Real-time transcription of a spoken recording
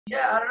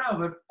Yeah, I don't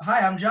know, but hi,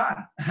 I'm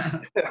John.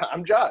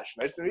 I'm Josh.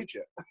 Nice to meet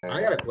you. I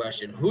got a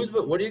question.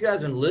 What have you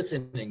guys been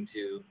listening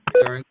to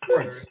during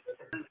quarantine?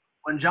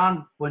 When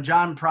John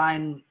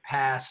Prine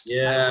passed,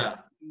 Yeah.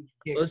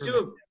 Let's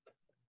do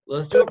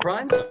a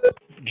Prine song.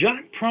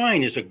 John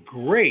Prine is a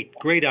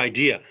great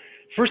idea.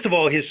 First of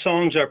all, his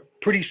songs are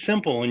pretty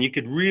simple, and you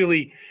could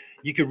really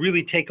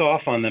take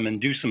off on them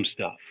and do some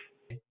stuff.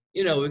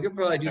 You know, we could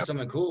probably do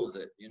something cool with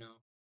it, you know.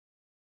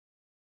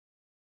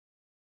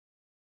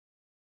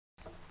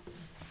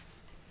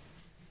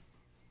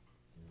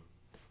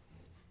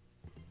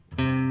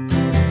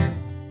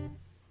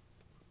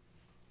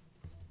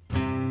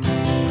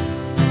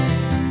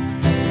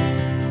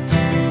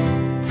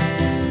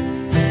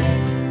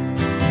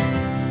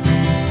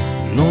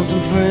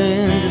 Lonesome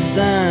Friends of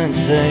Science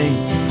say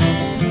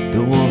the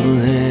world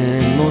will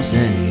end most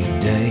any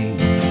day.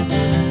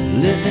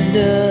 Well, if it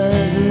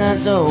does, then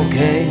that's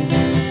okay,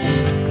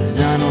 'cause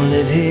I don't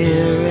live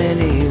here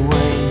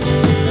anyway.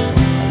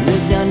 I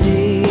live down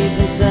deep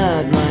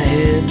inside my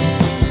head.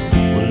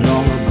 Well,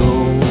 long ago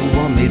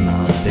I made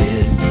my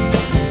bed.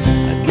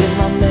 I get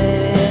my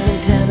mail in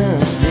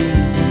Tennessee,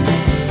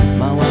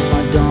 my wife,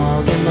 my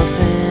dog, and my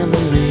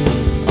family.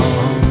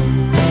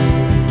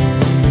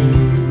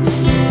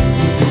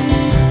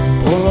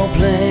 Poor old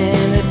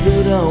planet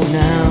Pluto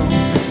now,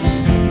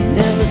 he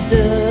never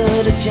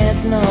stood a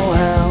chance, no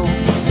how.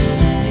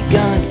 He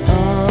got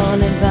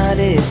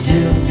uninvited to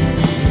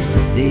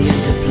the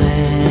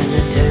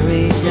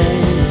interplanetary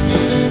dance.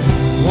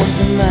 Once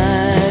a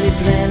mighty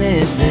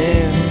planet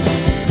there,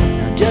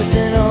 now just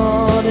an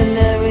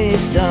ordinary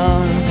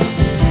star,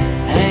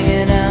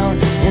 hanging out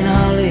in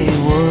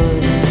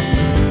Hollywood,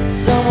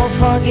 somewhere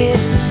funky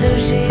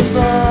sushi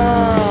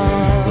bar.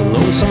 The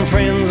Lonesome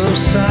Friends of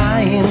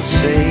Science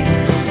say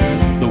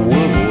the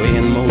world will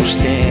end most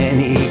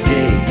any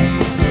day.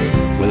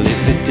 Well,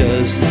 if it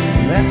does,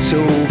 that's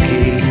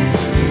okay,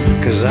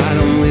 'cause I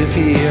don't live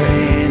here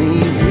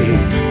anyway.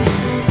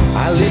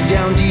 I live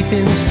down deep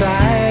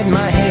inside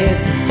my head.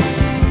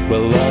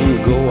 Well, long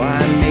ago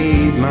I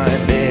made my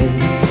bed.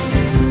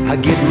 I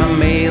get my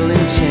mail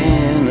in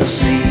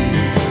Tennessee,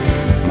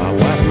 my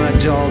wife, my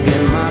dog,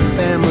 and my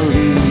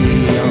family.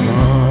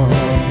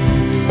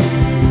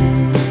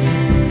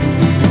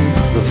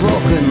 The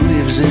Vulcan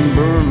lives in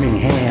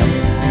Birmingham.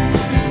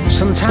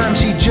 Sometimes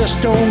he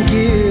just don't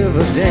give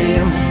a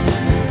damn.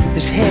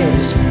 His head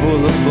is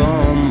full of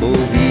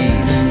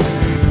bumblebees.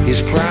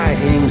 His pride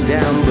hangs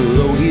down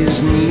below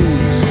his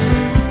knees.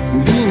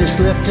 Venus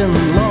left him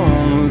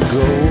long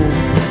ago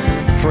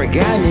for a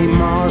guy named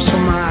Mars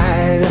from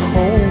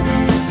Idaho.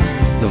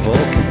 The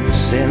Vulcan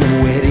sent a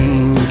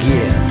wedding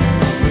gift,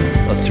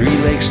 a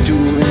three-leg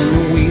stool and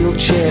a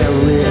wheelchair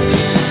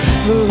lift.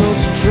 The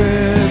Lonesome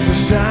Friends of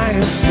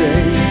Science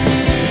say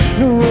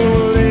the world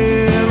will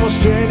end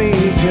most any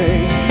day.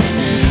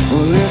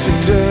 Well, if it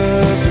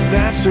does, then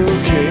that's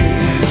okay,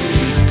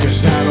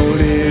 'cause I don't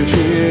live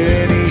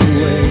here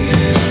anyway.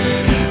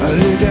 I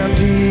live down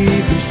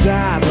deep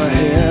inside my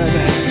head.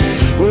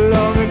 Well,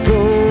 long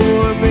ago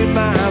I made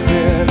my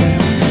bed.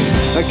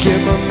 I get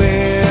my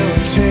mail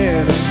in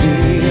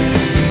Tennessee,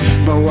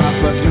 my wife,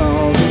 my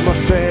dog, and my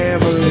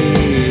family.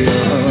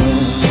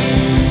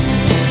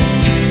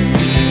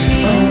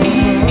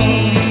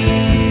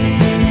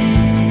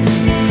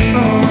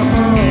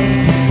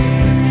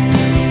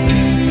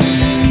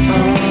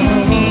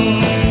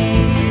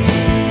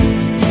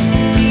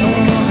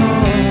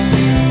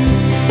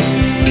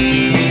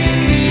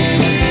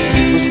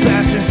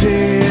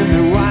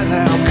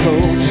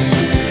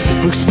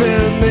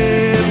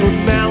 Experiment with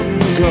mountain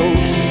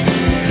goats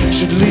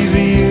should leave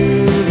the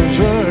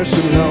universe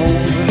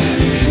alone.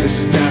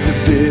 It's not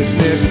their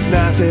business, it's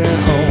not their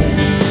home.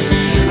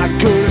 I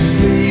go to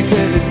sleep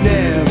and it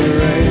never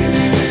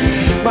ends.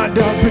 My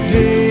dog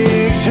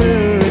predicts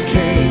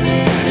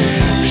hurricanes.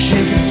 She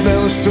can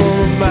smell a storm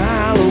a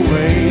mile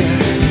away.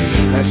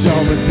 That's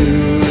all the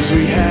news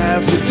we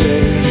have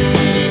today.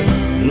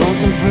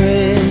 Lonesome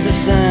Friends of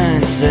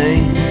Science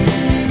say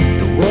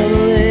the world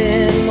will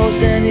end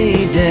most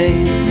any day.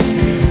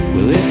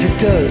 Well, if it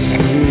does,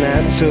 then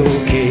that's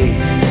okay,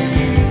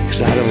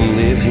 'cause I don't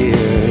live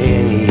here